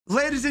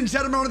Ladies and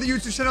gentlemen on the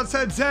YouTube channel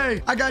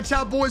today, I got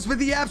y'all boys with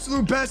the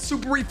absolute best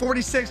SUPERI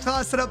 46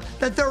 class setup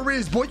that there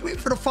is. Boy, you ain't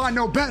finna find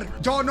no better.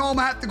 Y'all know I'm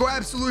gonna have to go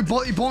absolutely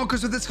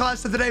bonkers with this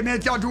class today, man.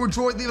 If y'all do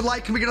enjoy, leave a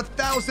like. Can we get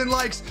 1,000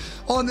 likes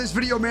on this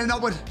video, man?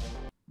 That would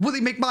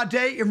really make my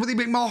day and really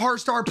make my heart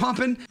start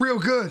pumping real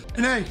good.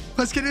 And hey,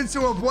 let's get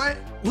into it, boy.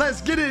 Let's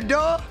get it,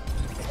 dog.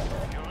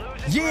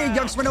 Yeah,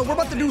 youngster, we're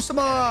about to do some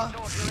champion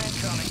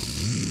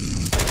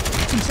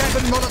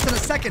loadouts in a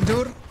second,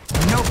 dude.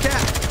 No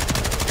cap.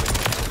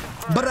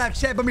 But I've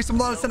chat with me some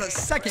loadouts in a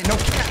second. No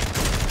cap.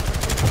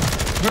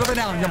 Go to the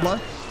down, young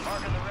blood.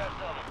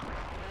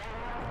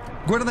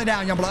 Go to the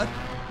down, young blood.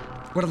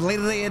 Go to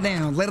lay it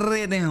down.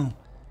 Lay it down.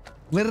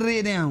 Lay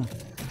it down.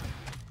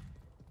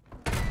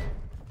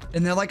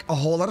 And they're like a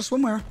whole lot of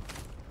swimwear.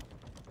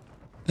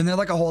 And they're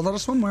like a whole lot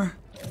of swimwear.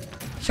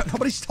 Yo,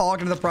 nobody's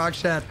talking to the proc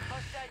chat.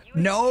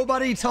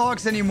 Nobody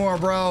talks anymore,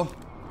 bro.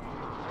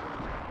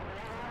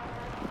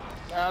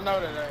 Yeah, I know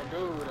that ain't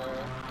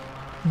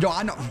dude. Yo,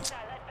 I know.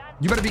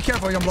 You better be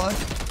careful, young blood.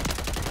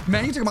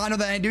 Man, you talking about I know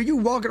that ain't dude. You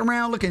walking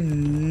around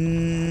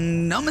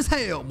looking numb as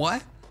hell, boy.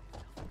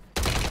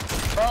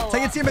 Bro,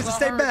 take your teammates to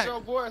stay back. Your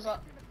voice,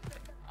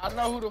 I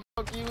know who the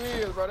fuck you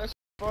is, bro. That's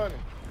funny.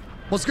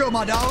 What's good,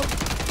 my dog?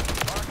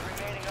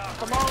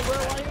 Come on, bro.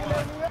 Why you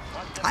letting me up?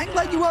 I ain't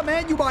letting you up,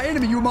 man. You my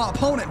enemy. You my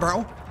opponent,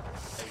 bro.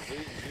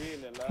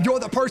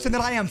 You're the person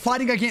that I am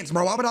fighting against,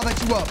 bro. Why would I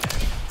let you up?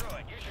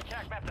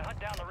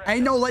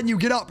 Ain't no letting you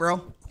get up,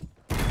 bro.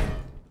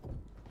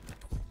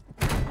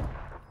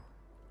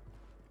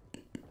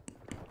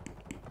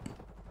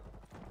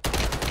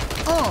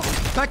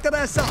 Back that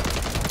ass up.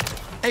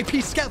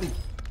 AP Skelly.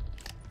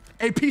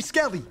 AP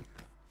Skelly.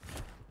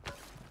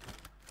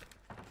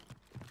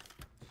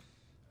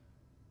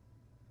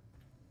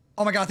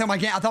 Oh my god,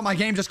 I thought my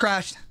game just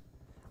crashed.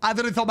 I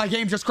literally thought my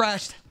game just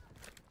crashed.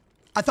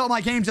 I thought my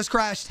game just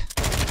crashed.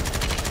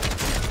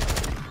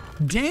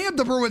 Damn,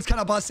 the Bruins kind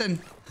of busting.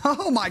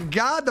 Oh my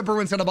god, the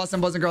Bruins kind of busting,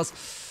 boys and girls.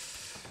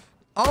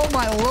 Oh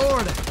my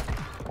lord.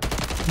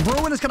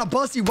 Bruin is kind of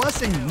busty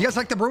wussing. You guys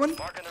like the Bruin?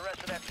 Marking the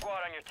rest of that squad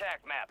on your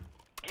tac map.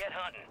 Get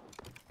hunting.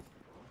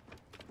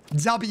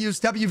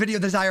 W video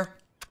desire.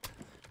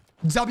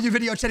 W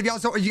video chat. If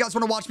you guys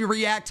want to watch me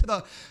react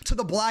to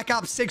the Black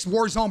Ops 6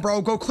 Warzone,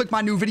 bro, go click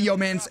my new video,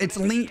 man. It's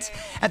linked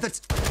at the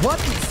what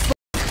the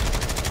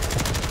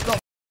fuck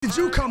did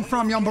you come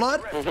from, young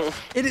blood?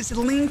 It is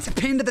linked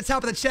pinned at the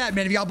top of the chat,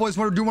 man. If y'all boys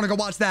do want to go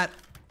watch that.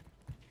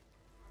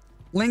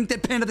 Linked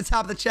it pinned at the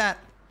top of the chat.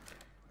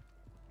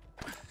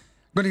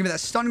 Gonna give me that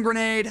stun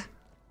grenade.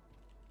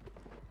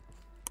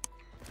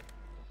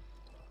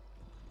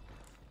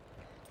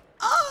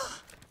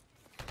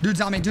 Dudes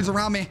on me. Dudes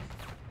around me.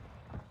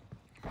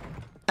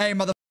 Hey,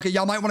 motherfucker.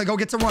 Y'all might want to go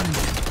get to running.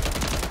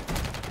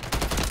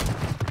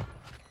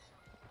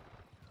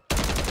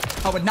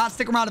 I would not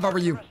stick around if I were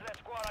you.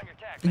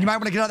 And you might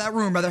want to get out of that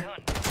room, brother.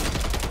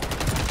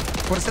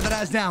 Would have set that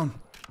ass down.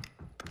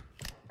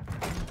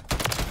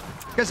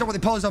 You guys don't really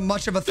pose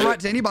much of a threat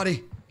to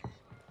anybody.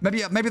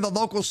 Maybe the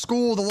local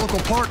school, the local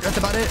park. That's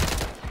about it.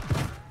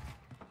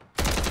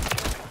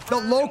 The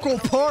local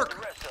park.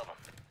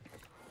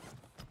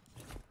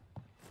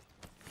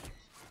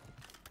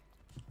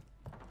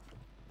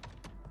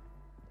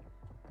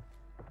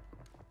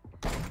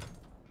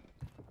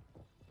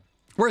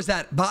 Where's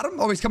that? Bottom?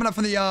 Oh, he's coming up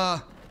from the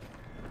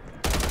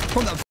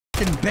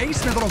fucking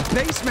basement. Little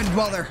basement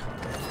dweller.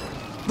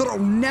 Little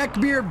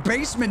neckbeard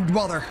basement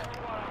dweller.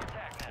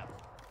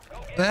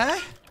 Eh?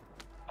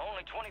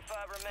 Only 25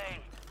 remain.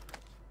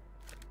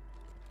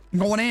 I'm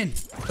going in.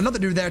 Another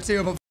dude there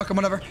too, but fuck him,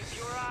 whatever.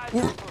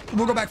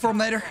 We'll go back for him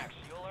later.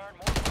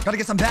 Gotta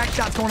get some back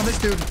shots going on this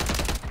dude.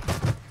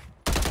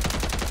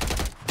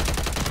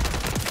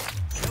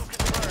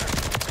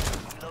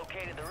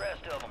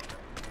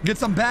 Get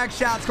some back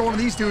shots going to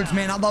these dudes,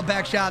 man. I love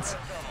back shots.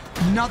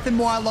 Nothing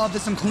more I love than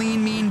some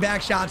clean, mean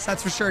back shots.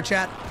 That's for sure,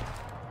 chat.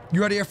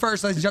 You ready here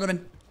first, ladies and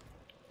gentlemen?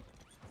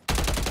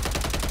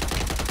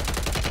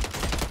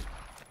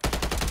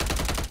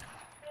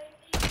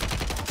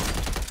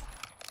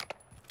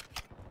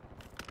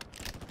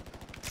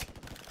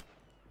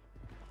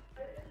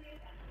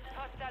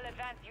 Hostile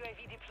advanced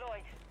UAV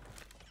deployed.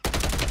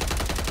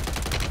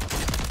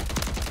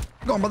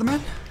 Go on, brother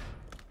man.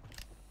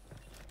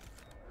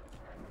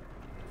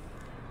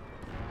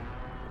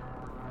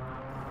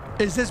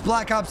 Is this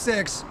Black Ops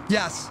 6?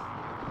 Yes.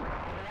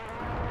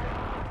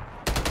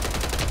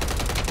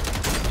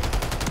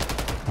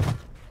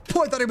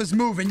 Boy, I thought he was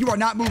moving. You are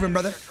not moving,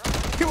 brother.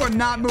 You are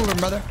not moving,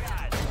 brother.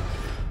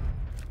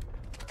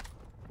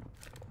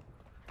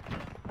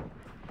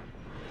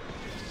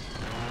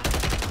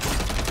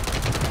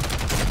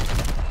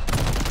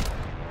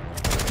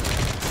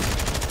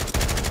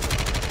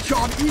 Yo,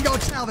 I'm ego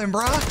challenging,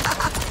 bro.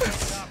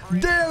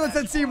 Damn, that's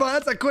a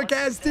team-wipe. That's a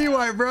quick-ass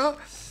team-wipe, bro.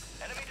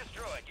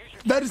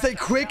 That is a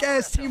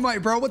quick-ass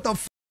teammate, bro. What the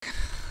f***?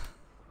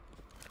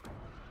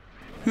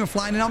 You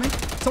flying in on me?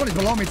 Somebody's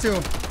below me, too.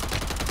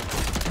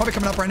 Probably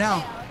coming up right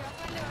now.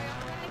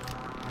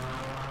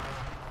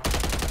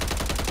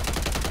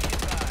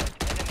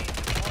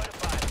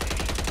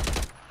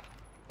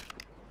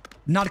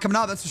 Not coming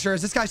out, that's for sure.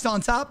 Is this guy still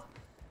on top?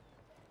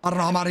 I don't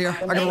know. I'm out of here.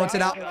 I gotta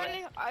rotate out.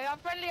 Are y'all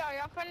friendly? Are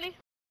y'all friendly?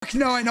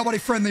 No, ain't nobody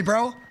friendly,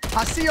 bro.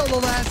 I see your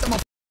little ass. I'm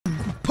gonna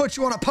put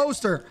you on a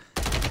poster.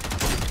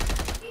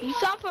 You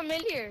sound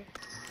familiar.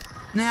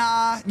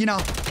 Nah, you know,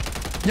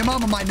 your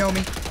mama might know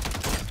me.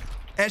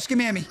 Ask your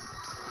mammy.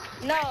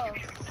 No.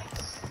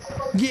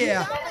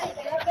 Yeah.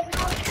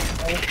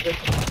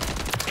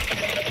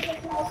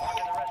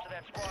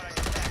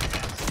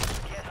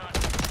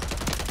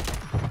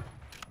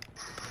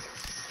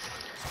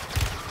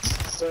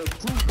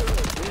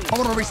 I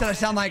want to reset. I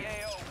sound like,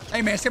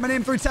 hey man, say my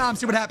name 3 times,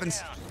 see what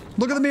happens.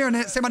 Look at the mirror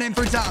and say my name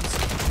 3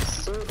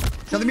 times.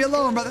 Now, leave me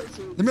alone, brother.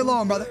 Leave me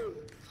alone, brother.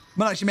 I'm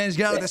gonna actually manage to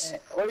get out of this.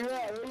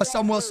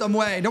 Some will, some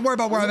way. Don't worry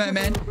about where I'm at,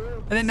 man.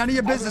 It ain't none of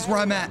your business where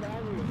I'm at.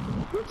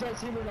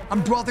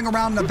 I'm dwelling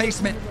around in the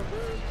basement.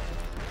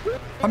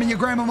 I'm in your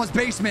grandmama's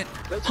basement,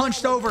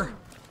 hunched over,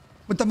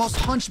 with the most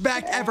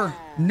hunchbacked ever,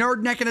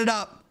 nerd necking it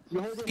up,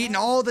 eating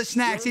all the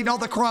snacks, eating all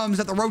the crumbs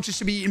that the roaches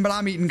should be eating, but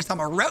I'm eating because I'm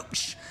a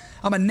roach.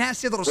 I'm a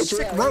nasty little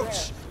sick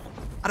roach.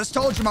 I just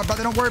told you, my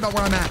brother, don't worry about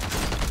where I'm at.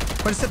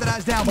 Better sit that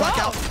ass down,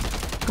 blackout.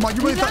 Come on,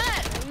 you really thought...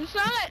 You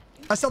sound like...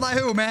 I sound like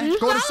who, man?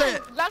 Go on and say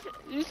it.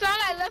 You sound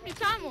like Lefty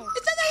Tomo.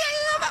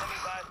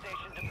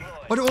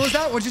 What was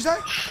that? What'd you say?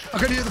 I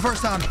couldn't hear it the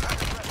first time.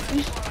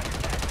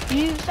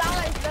 You sound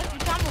like Lefty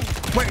Tomo.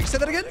 Wait, say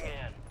that again?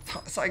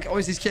 It's like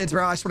always these kids,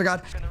 bro. I swear to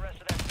God.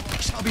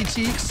 Chubby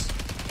cheeks.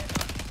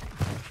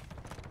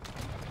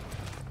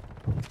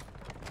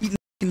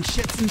 Eating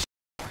shits and shit.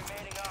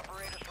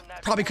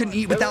 Probably couldn't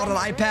eat without an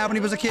iPad when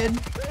he was a kid.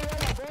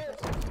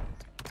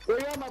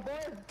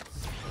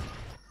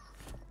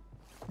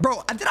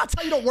 Bro, did I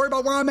tell you don't worry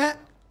about where I'm at?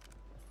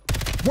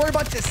 Worry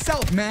about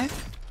yourself, man.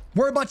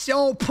 Worry about your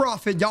own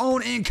profit, your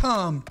own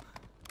income.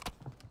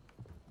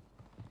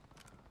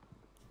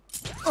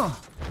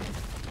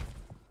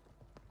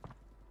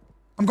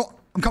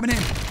 I'm coming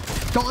in.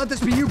 Don't let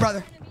this be you,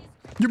 brother.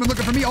 You've been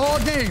looking for me all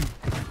game.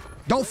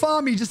 Don't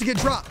find me just to get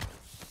dropped.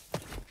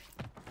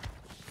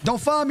 Don't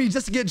find me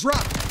just to get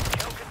dropped.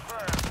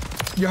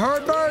 You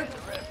heard, bird?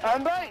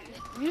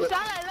 You sound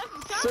like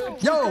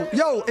Lefty Tomo.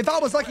 Yo, if I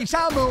was Lucky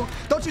Chamu,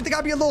 don't you think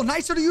I'd be a little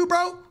nicer to you,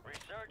 bro?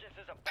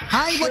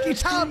 I ain't Lucky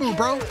Chamu,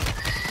 bro.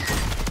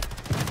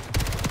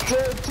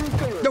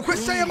 Yo, quit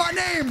saying my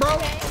name,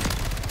 bro.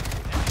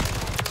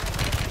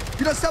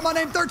 You done said my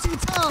name 13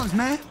 times,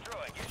 man.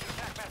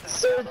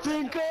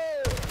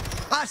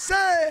 I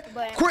said,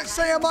 quit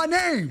saying my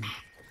name.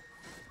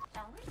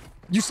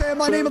 You saying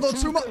my name a little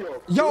too much?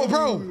 Yo,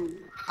 bro.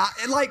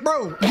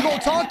 Bro, you gonna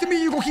talk to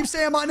me, you gonna keep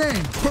saying my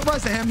name. Quit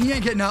buzzing him. He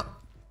ain't getting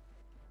up.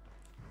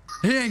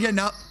 He ain't getting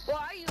up.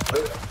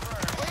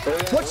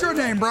 What's your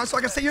name, bro? So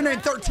I can say your name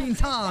 13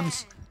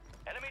 times.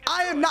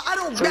 I'm not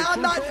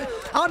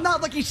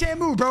Lucky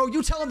Chamu, bro.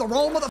 You telling the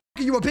wrong motherfucker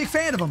you a big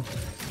fan of him.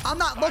 I'm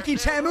not Lucky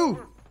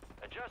Chamu.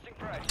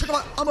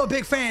 I'm a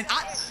big fan.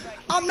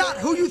 I'm not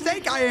who you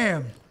think I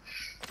am.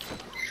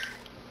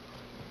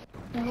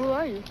 Who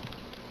are you?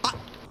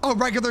 A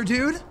regular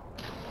dude.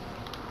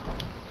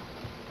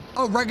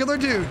 A regular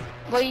dude.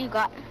 What you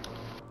got?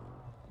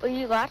 What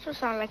you got to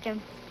sound like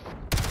him?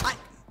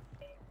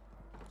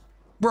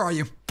 Where are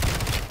you?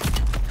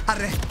 Watch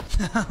the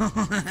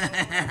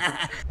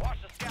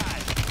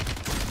skies.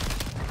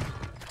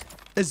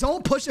 Is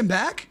Zone pushing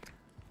back?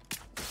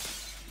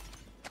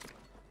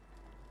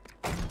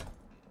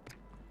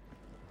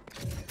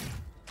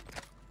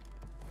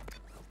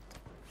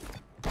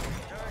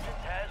 Surgeon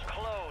has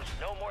closed.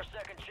 No more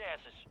second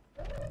chances.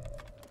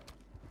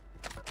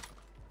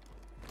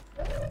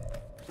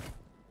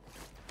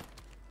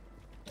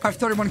 I have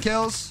 31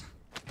 kills.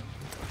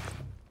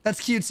 That's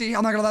cutesy.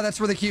 I'm not gonna lie,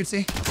 that's really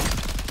cutesy.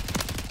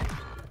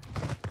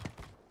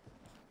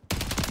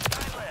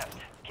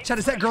 Chat,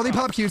 is that girly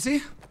pop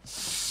cutesy?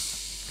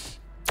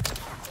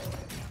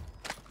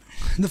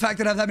 The fact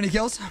that I have that many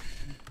kills.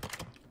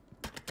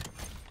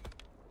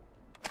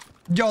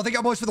 Yo, thank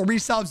y'all boys for the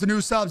resubs, the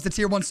new subs, the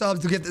tier 1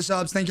 subs, the gift the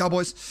subs. Thank y'all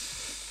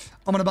boys.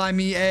 I'm gonna buy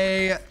me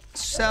a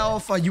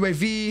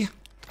UAV.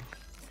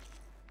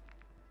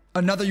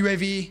 Another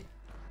UAV.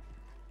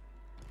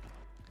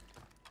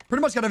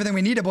 Pretty much got everything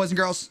we needed, boys and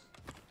girls.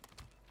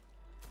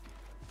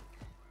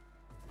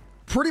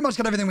 Pretty much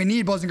got everything we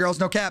need, boys and girls.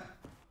 No cap.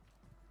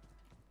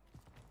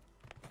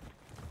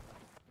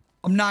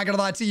 I'm not gonna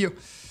lie to you.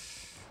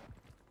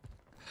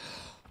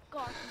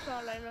 God, you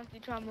sound like Lefty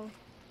Tomo.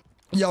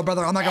 Yo,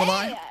 brother, I'm not gonna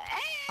lie.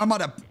 I'm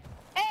about to...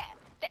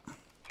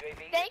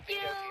 Thank you.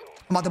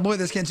 I'm about to bully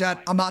this kid,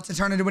 chat. I'm about to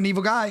turn into an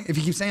evil guy if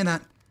you keep saying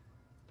that.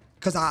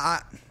 Because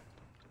Lefty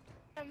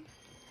Tomo.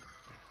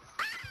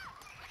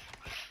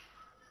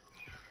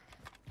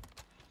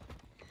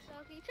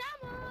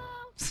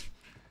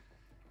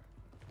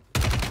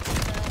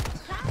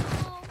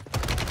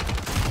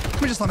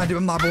 Let me just let my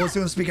dude, my boys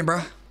doing speaking,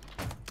 bro.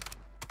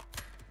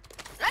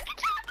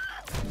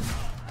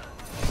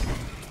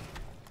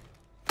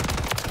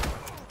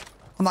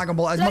 I'm not gonna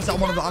bully. As much as I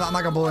want to, I'm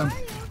not gonna bully him.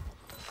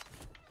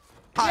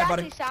 Hi,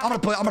 buddy. I'm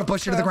gonna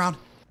push you to the ground.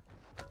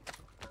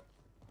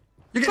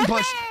 You're getting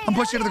pushed. I'm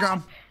pushing you to the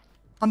ground.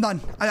 I'm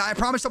done. I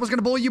promised I was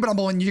gonna bully you, but I'm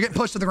bullying you. You're getting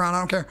pushed to the ground. I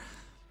don't care.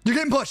 You're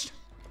getting pushed.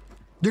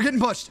 You're getting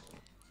pushed.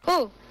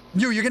 Who?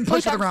 You're getting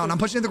pushed to the ground. I'm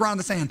pushing you to the ground in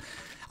the sand.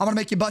 I'm gonna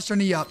make you bust your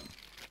knee up.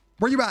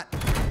 Where you at?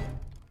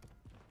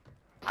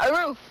 A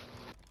roof.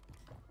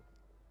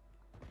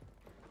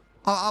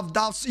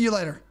 I'll see you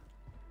later.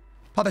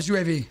 Pop that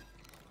UAV.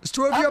 There's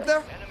 2 of you up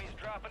there? Enemies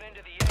dropping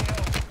into the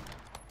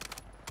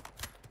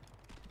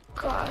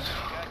AO. Gosh.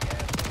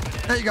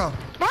 There you go.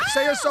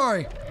 Say you're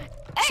sorry.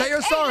 Say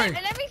you're sorry.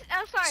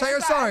 I'm sorry. Say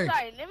you're sorry. I'm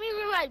sorry. Let me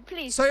rewind,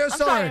 please. Say you're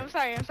sorry. I'm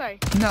sorry.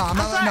 No, I'm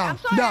not. I'm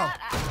sorry.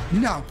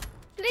 No.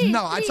 Please,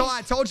 No, please.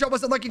 I told you I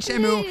wasn't looking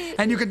Shamu, Please.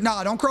 and you could.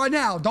 Nah, don't cry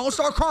now. Don't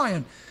start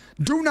crying.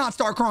 Do not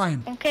start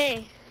crying.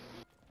 Okay.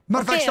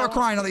 Matter of fact, Okay, start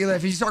crying. I'll let you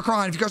live. If you start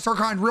crying, if you start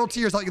crying real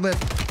tears, I'll let you live.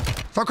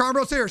 Start crying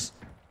real tears.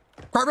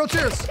 Cry real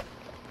tears.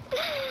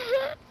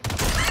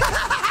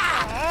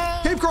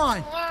 Keep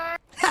crying.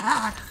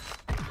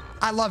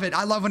 I love it.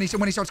 I love when he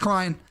starts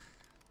crying.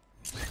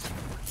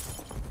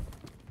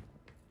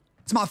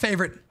 It's my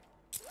favorite.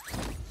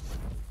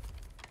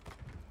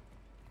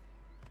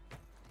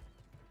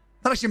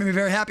 That actually made me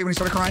very happy when he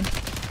started crying.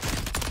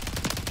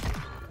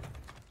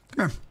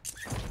 Come here.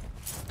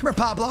 Come here,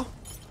 Pablo.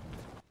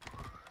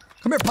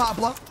 Come here,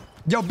 Pablo.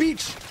 Yo,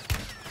 Beach.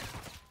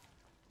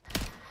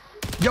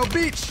 Yo,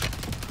 Beach.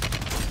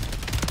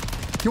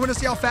 You want to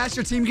see how fast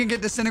your team can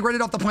get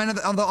disintegrated off the planet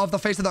of the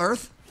face of the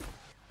Earth?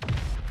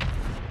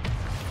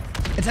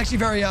 It's actually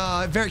very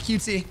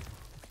cutesy.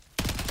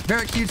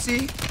 Very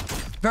cutesy.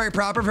 Very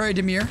proper. Very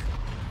demure.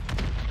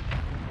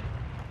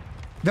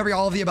 Very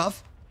all of the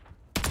above.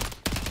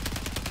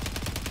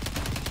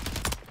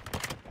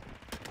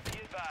 Be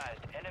advised,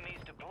 enemies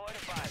deployed a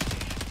fire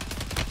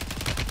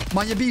station.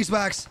 Mind your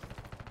beeswax.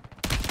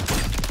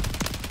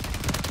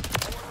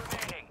 4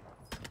 remaining.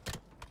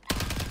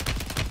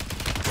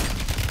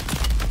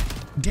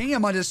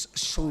 Damn, I just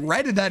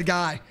shredded that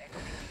guy.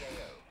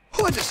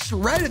 Oh, I just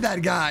shredded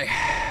that guy.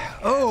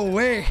 Oh,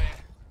 wait.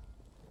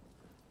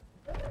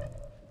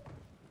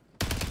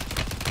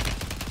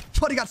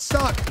 But he got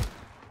stuck.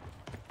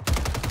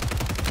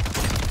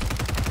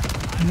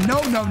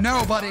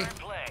 No, buddy.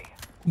 Play.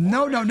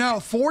 No.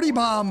 40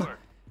 bomb.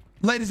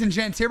 Ladies and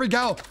gents, here we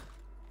go.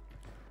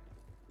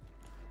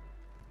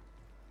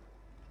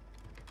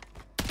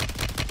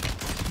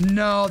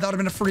 No, that would have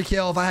been a free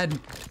kill if I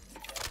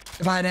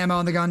had ammo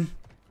on the gun.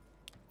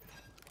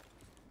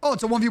 Oh,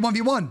 it's a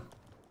 1v1v1.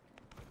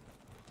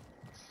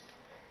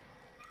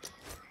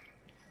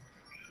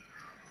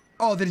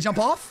 Oh, did he jump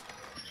off?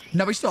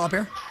 No, he's still up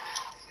here.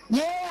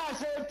 Yeah, I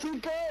said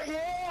 2K,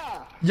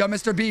 yeah. Yo,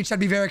 Mr. Beach, I'd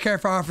be very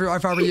careful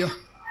if I were you.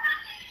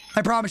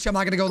 I promise you I'm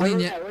not going to go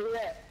lenient. Where you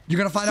at? You're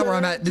going to find out where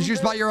I'm at. Did you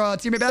just buy your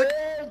teammate back?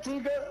 Yeah,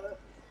 2K.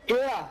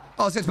 Yeah.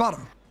 Oh, it's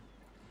bottom.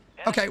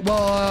 Okay,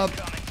 well,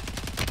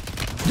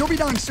 you'll be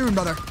dying soon,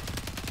 brother.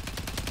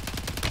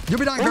 You'll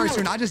be dying very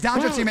soon. I just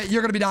downed your teammate.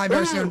 You're going to be dying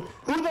very soon.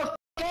 Who the f***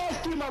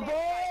 asked you, my boy?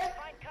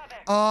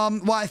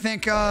 Well, I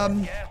think, Gas is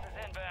inbound.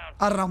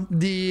 I don't know.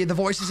 The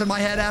voices in my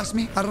head asked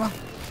me. I don't know.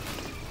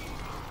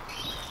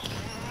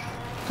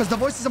 Because the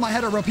voices in my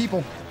head are real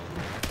people.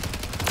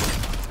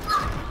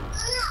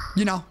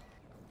 You know.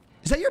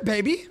 Is that your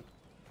baby?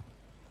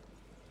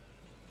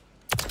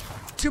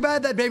 Too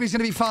bad that baby's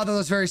gonna be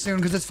fatherless very soon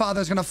because his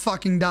father's gonna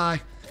fucking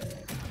die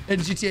in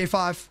GTA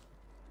 5.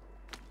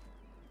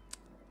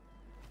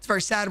 It's a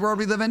very sad world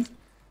we live in.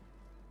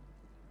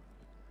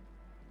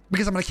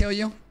 Because I'm gonna kill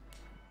you.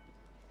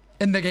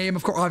 In the game,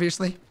 of course,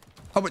 obviously.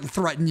 I wouldn't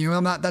threaten you.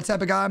 I'm not that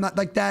type of guy. I'm not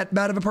like that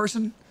bad of a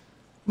person.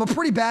 I'm a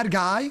pretty bad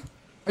guy.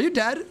 Are you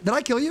dead? Did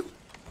I kill you?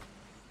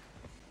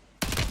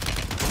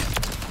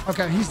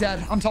 Okay, he's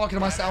dead. I'm talking to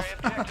myself.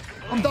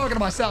 I'm talking to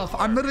myself.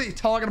 I'm literally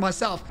talking to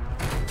myself.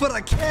 For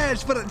the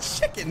cash, for the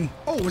chicken.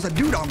 Oh, there's a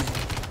dude on me.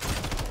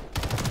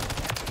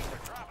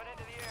 Dropping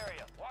into the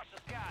area. Watch the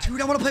sky.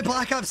 Dude, I want to play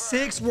Black Ops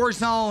 6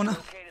 Warzone.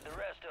 Located the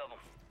rest of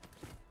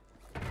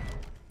them.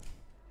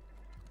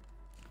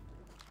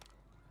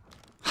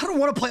 I don't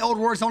want to play old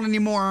Warzone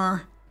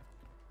anymore.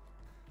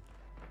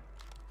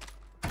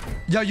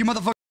 Yo, you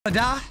motherfucker gonna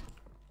die?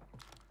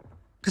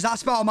 Because I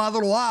spell my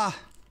little eye.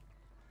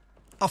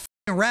 A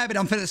f***ing rabbit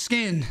I'm finna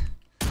skin.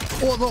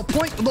 Oh, a little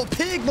poink, a little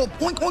pig, little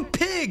poink, oink,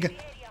 pig.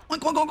 Oink,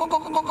 oink, oink, oink,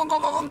 oink, oink, oink,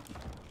 oink, oink.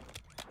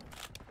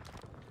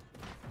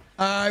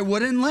 I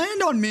wouldn't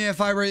land on me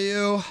if I were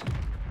you.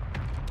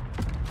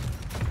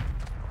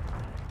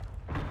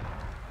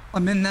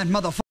 I'm in that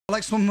motherfucker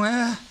like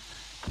somewhere.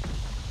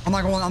 I'm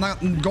not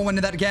going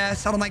to that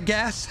gas. I don't like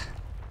gas.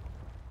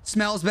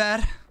 Smells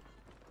bad.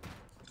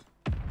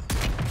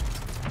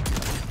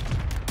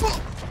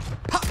 Oh,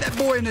 pop that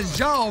boy in his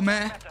jaw,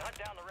 man. Have to hunt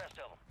down the rest of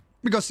them.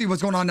 Let me go see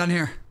what's going on down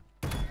here.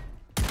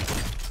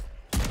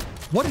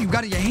 What do you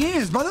got in your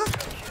hands, brother?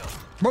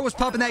 Bro was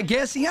popping that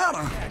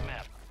gassiana.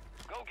 Map.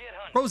 Go get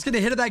hunting. Bro was getting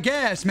a hit of that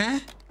gas,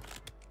 man.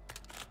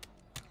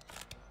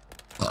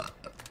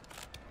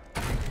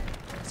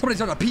 Somebody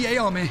started a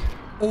PA on me.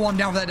 Oh, I'm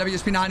down for that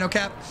WSP9, no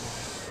cap.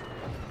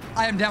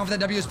 I am down for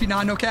that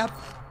WSP9, no cap.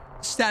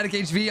 Static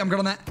HV, I'm good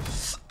on that.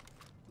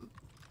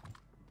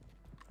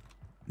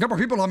 Got more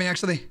people on me,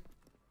 actually.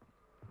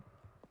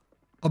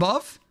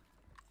 Above?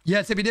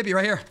 Yeah, tippy dippy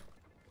right here.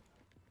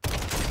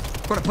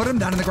 Gonna put him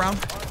down in the ground.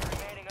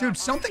 Dude,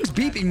 something's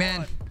beeping,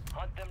 man.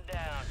 Hunt them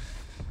down.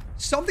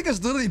 Something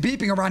is literally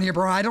beeping around here,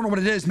 bro. I don't know what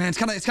it is, man. It's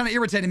kind of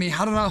irritating me.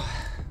 I don't know.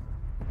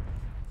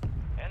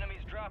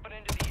 Enemies dropping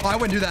into the Oh, I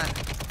wouldn't do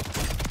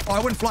that. Oh, I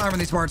wouldn't fly around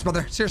these parts,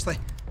 brother. Seriously.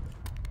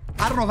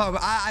 I don't know if I would.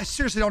 I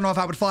seriously don't know if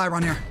I would fly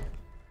around here.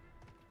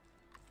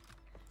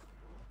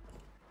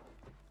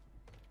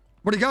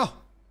 Where'd he go?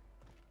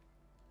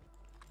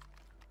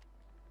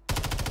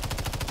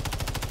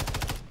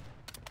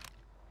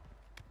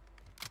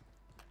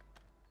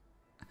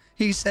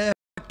 He said,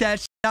 "Fuck that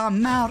shit,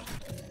 I'm out.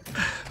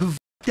 Fuck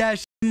that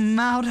shit, I'm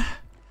out." Do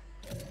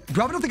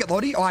I don't think it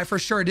loading? Oh, I for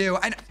sure do.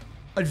 And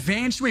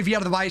advanced UAV out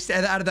of the vice,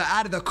 out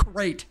of the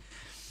crate.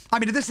 I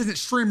mean, if this isn't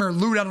streamer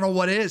loot, I don't know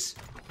what is.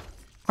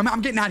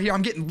 I'm getting out here.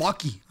 I'm getting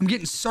lucky. I'm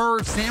getting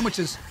served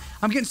sandwiches.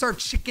 I'm getting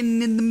served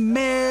chicken in the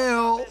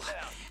mail.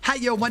 How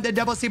you want the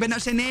double C but no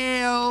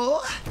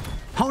Chanel?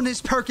 On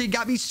this perky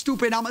got me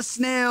stupid. I'm a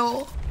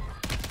snail.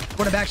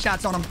 What a back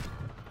shots on him.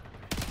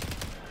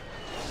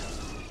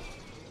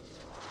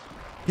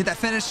 Get that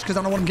finish because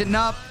I don't know what I'm getting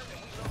up.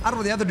 I don't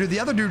know the other dude. The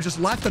other dude just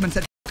left him and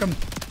said, "Fuck him."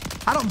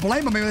 I don't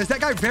blame him. Is that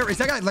guy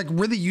like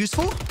really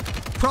useful?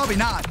 Probably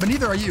not, but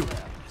neither are you.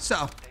 So.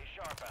 Stay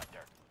sharp out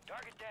there.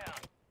 Target down.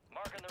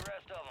 Marking the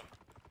rest of them.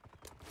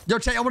 Yo,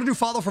 Tay, I want to do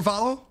follow for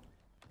follow.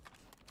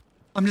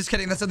 I'm just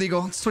kidding. That's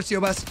illegal. Let's switch to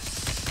OS.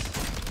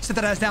 Sit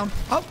that ass down.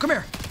 Oh, come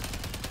here.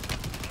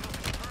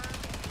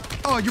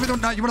 Oh, you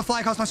want to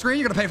fly across my screen?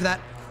 You're going to pay for that.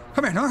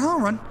 Come here. No, I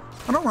don't run.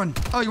 I don't run.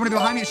 Oh, you want to be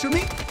behind me and shoot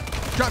me?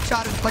 Drop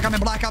shot it like I'm in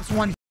Black Ops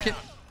 1.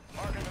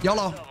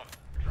 YOLO.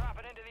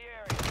 Dropping into the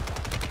area.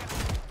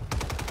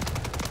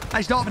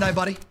 Nice dolphin dive,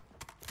 buddy.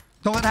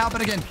 Don't let it happen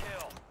again.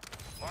 Kill.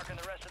 Marking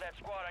the rest of that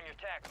squad on your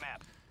tac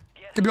map.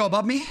 Get Could be all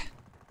above me.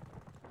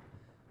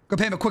 Go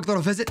pay him a quick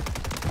little visit.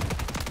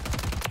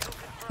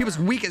 He was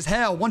weak as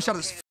hell. One shot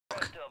as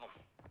fuck. rest of them.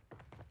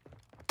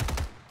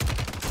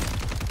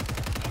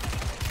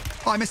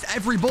 Oh, I missed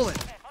every bullet.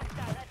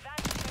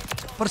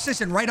 But it's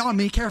sitting right on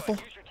me. Careful.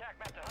 Use your tac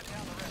map to hunt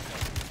down the rest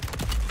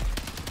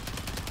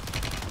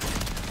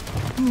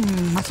of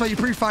them. That's why you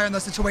pre-fire in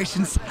those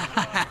situations.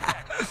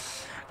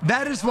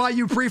 That is why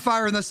you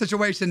pre-fire in those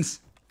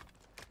situations.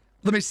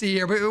 Let me see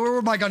here.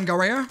 Where'd my gun go?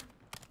 Right here?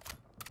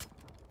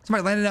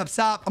 Somebody landed up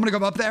top. I'm gonna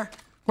go up there.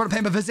 We're gonna pay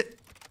him a visit.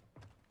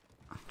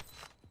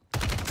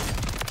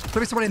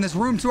 There'll be somebody in this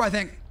room too, I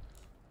think.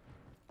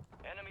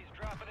 Enemies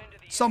dropping into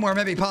the Somewhere,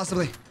 maybe,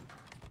 possibly.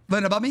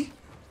 Landed above me.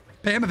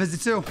 Pay him a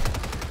visit too.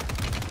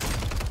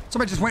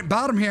 Somebody just went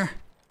bottom here.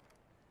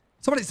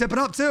 Somebody's zipping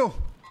up too.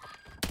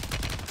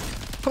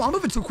 Come on, I'm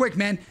moving too quick,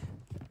 man.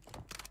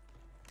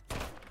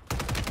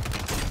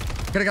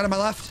 Got a guy on my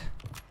left.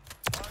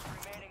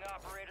 remaining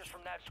operators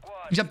from that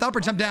squad. He jumped up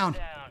or jumped down?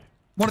 Down.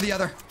 One or the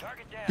other.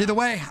 Target down. Either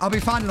way, I'll be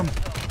finding them.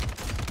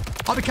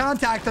 I'll be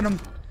contacting them.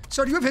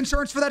 Sir, do you have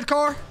insurance for that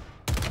car?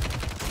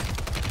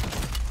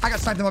 I got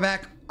sniped in my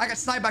back. I got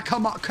sniped by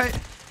Como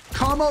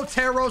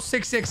Tero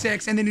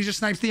 666, and then he just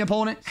snipes the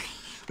opponent.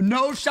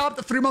 No shop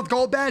the 3-month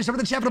gold badge.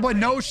 Remember the champion boy.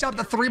 No shop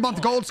the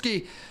 3-month gold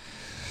ski.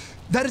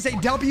 That is a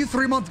W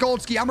 3-month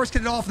gold ski. I'm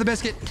risking it all for the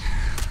biscuit. Dropping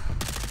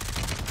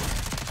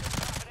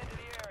into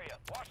the area.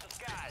 Watch the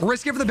skies.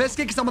 Risk it for the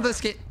biscuit because I'm a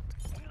biscuit.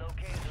 We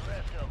located the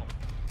rest of them.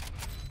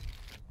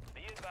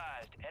 Be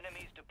advised,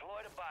 enemies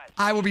deployed a buy.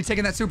 I will be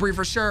taking that SUPERI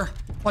for sure.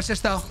 Watch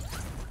this though.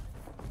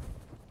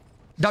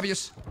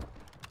 W's.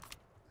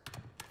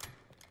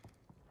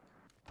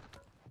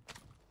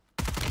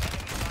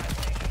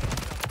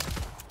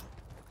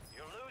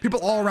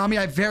 People all around me,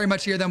 I very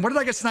much hear them. Where did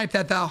I get sniped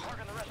at though?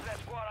 Marking the rest of that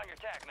squad on your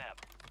tac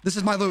map. This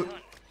is my loot.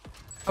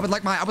 I would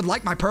like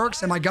my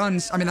perks and my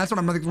guns. I mean, that's what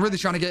I'm really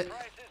trying to get.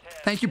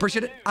 Thank you,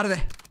 appreciate it. Out of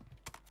there.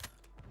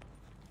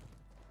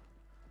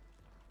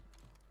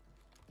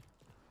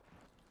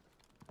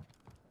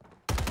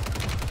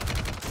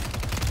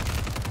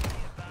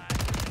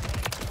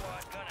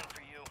 Squad gunning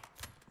for you.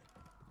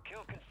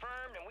 Kill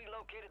confirmed, and we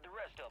located the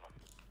rest of them.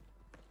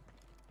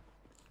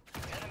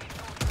 Enemy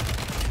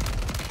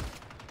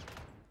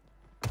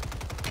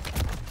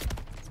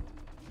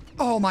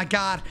Oh my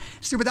god.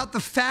 See, without the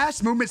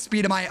fast movement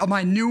speed of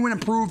my new and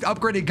improved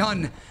upgraded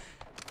gun,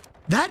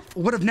 that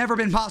would have never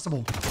been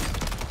possible.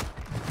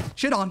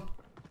 Shit on.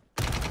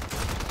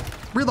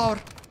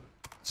 Reload.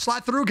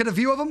 Slide through, get a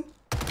view of him.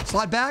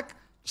 Slide back.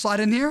 Slide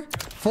in here.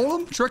 Fool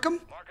him. Trick him.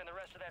 marking the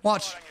rest of that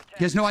Watch. squad on your tac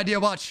He has no idea.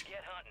 Watch.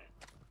 Get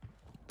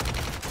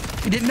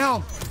hunting. He didn't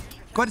know.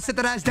 Go ahead and sit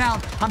that ass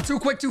down. I'm too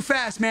quick, too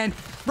fast, man.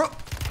 Bro,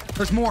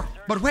 there's more.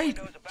 But wait.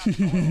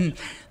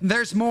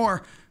 There's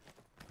more.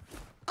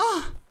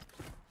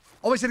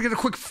 Always gotta get a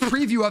quick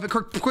preview of it.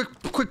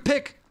 Quick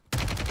pick.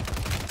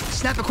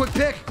 Snap a quick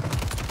pick.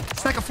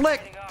 Snack a flick.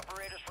 Remaining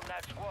operators from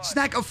that squad.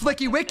 Snack a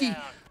flicky wiki.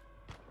 Down.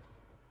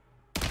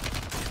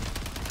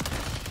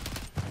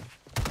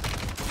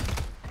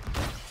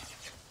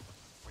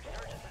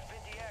 Resurgence has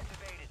been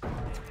deactivated.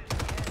 This is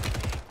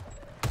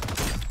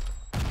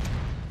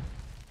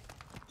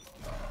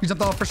the end He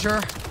jumped off for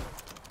sure.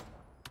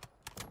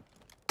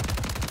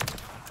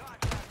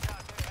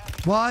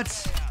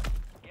 What?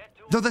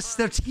 They're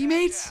their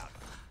teammates?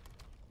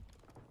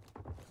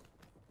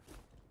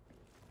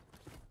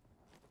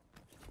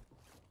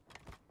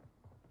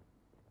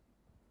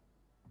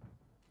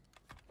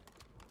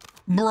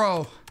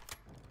 Bro.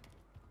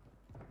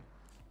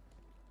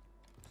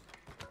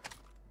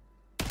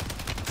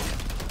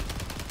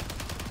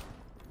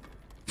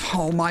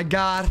 Oh my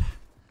God.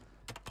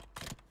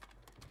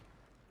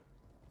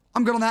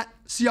 I'm good on that.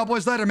 See y'all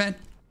boys later, man.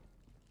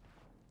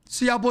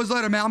 See y'all boys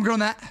later, man. I'm good on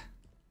that.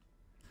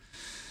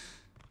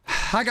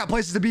 I got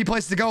places to be,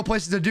 places to go,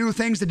 places to do,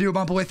 things to do,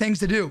 Bumpaway, things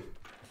to do.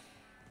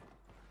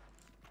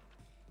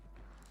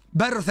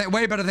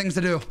 Way better things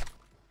to do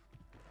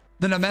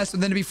than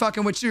to be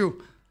fucking with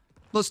you.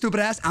 Little stupid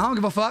ass. I don't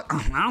give a fuck.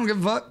 I don't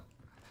give a fuck.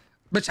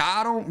 Bitch,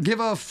 I don't give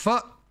a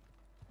fuck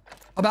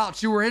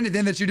about you or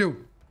anything that you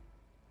do.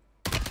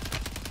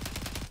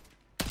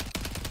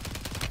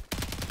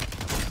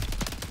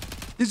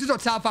 These are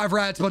top 5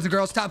 rats, boys and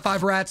girls. Top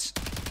 5 rats.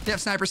 They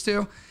have snipers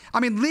too. I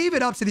mean, leave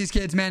it up to these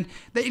kids, man.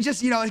 They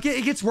just, you know, it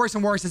gets worse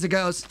and worse as it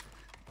goes.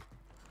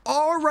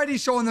 Already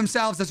showing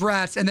themselves as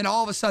rats, and then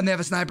all of a sudden they have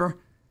a sniper.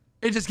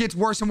 It just gets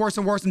worse and worse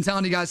and worse, I'm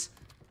telling you guys.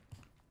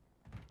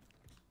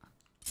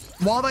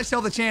 While they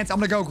still have the chance, I'm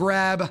gonna go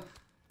grab...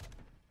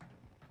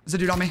 There's a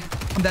dude on me.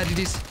 I'm dead,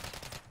 GG's.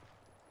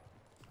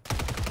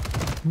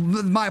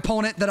 My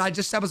opponent that I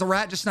just said was a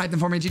rat just sniped him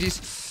for me,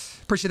 GG's.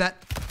 Appreciate that.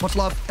 Much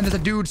love. And there's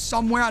a dude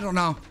somewhere, I don't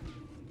know.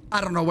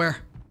 I don't know where.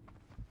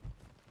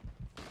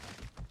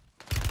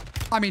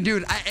 I mean,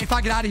 dude, if I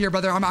get out of here,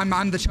 brother,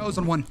 I'm the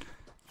chosen one.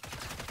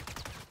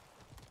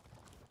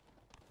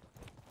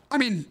 I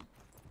mean,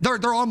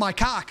 they're on my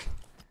cock.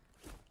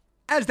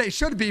 As they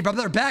should be, but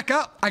they're back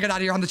up. I got out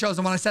of here. I'm the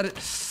chosen one. I said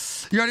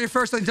it. You're out of here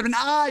first, ladies and gentlemen.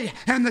 I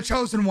am the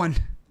chosen one.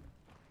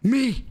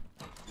 Me.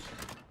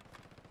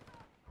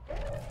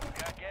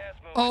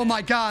 Oh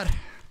my God.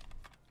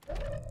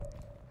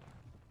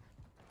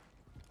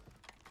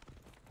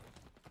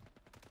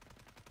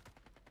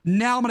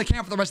 Now I'm going to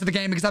camp for the rest of the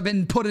game because I've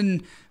been put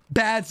in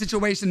bad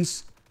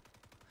situations.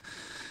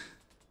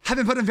 I've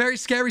been put in very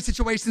scary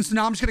situations, so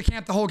now I'm just going to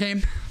camp the whole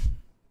game.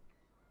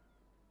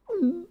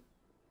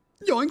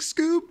 Yoink,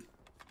 Scoop.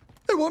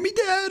 They want me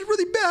dead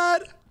really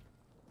bad.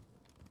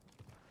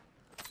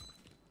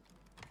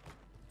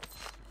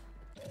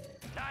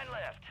 Nine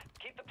left.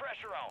 Keep the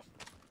pressure on.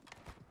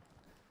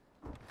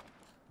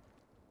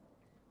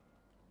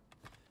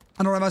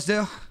 I know what I must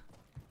do.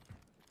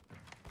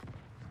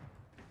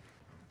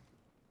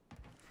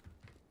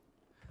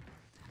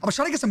 I was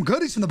trying to get some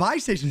goodies from the buy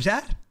station,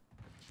 chat.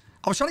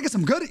 I was trying to get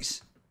some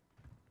goodies.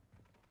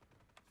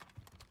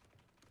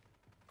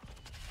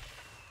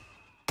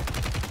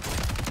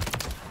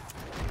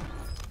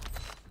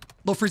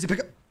 Little freezy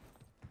pickup.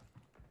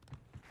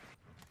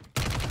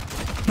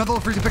 Another little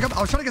freezy pickup.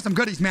 I was trying to get some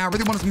goodies, man. I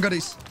really wanted some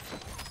goodies.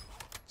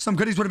 Some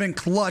goodies would have been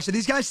clutch. Are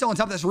these guys still on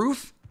top of this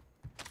roof?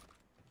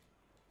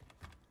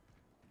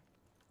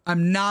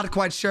 I'm not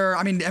quite sure.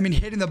 I mean,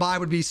 hitting the buy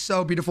would be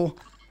so beautiful.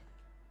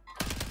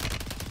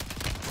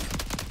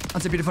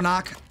 That's a beautiful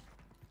knock.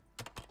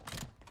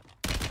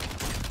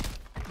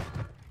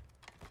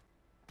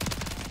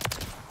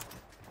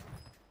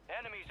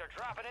 Enemies are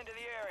dropping into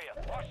the area.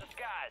 Watch the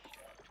skies.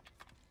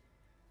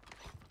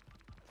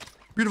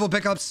 Beautiful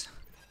pickups.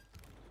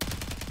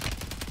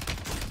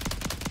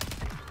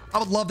 I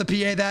would love to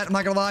PA that. I'm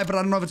not gonna lie, but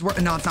I don't know if it's worth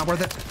it. No, it's not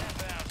worth it.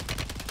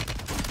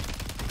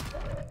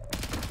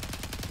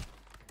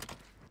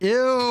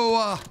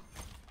 Ew.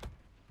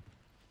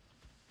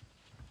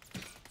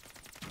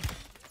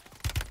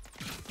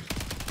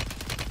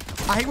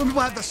 I hate when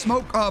people have the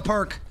smoke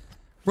perk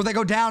where they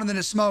go down and then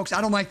it smokes. I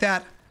don't like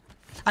that.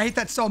 I hate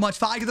that so much.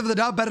 5 give them the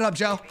dub. Bet it up,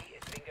 Joe.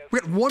 We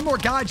got one more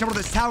guy jumping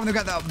to this tower, and they've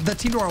got the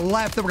team to our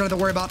left that we're going to have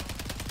to worry about.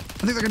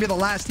 I think they're going to be the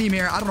last team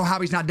here. I don't know how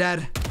he's not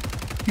dead.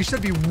 He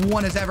should be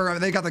one as ever. I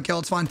mean, they got the kill.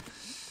 It's fine.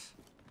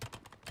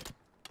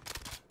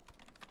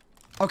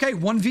 Okay,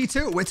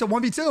 1v2. It's a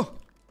 1v2.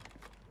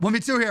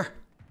 1v2 here.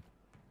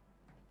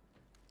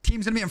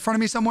 Team's going to be in front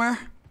of me somewhere.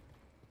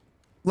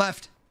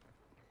 Left.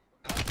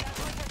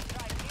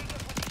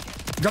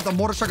 Got the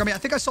mortar strike on me. I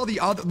think I saw the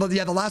other,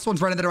 yeah, the last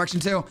one's right in the direction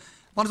too.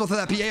 Might as well throw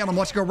that PA on him.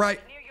 Watch it go right.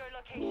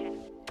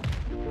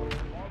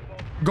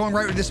 Going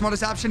right with this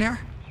modus option here.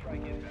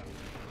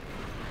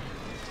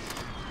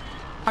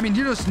 I mean,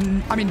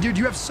 dude,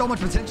 you have so much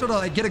potential to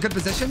like get a good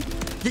position,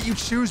 yet you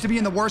choose to be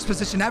in the worst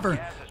position ever.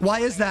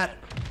 Why is that?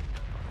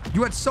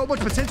 You had so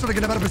much potential to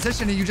get a better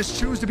position, and you just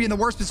choose to be in the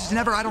worst position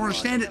ever. I don't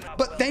understand it.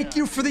 But thank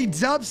you for the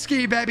dub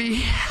ski,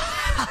 baby.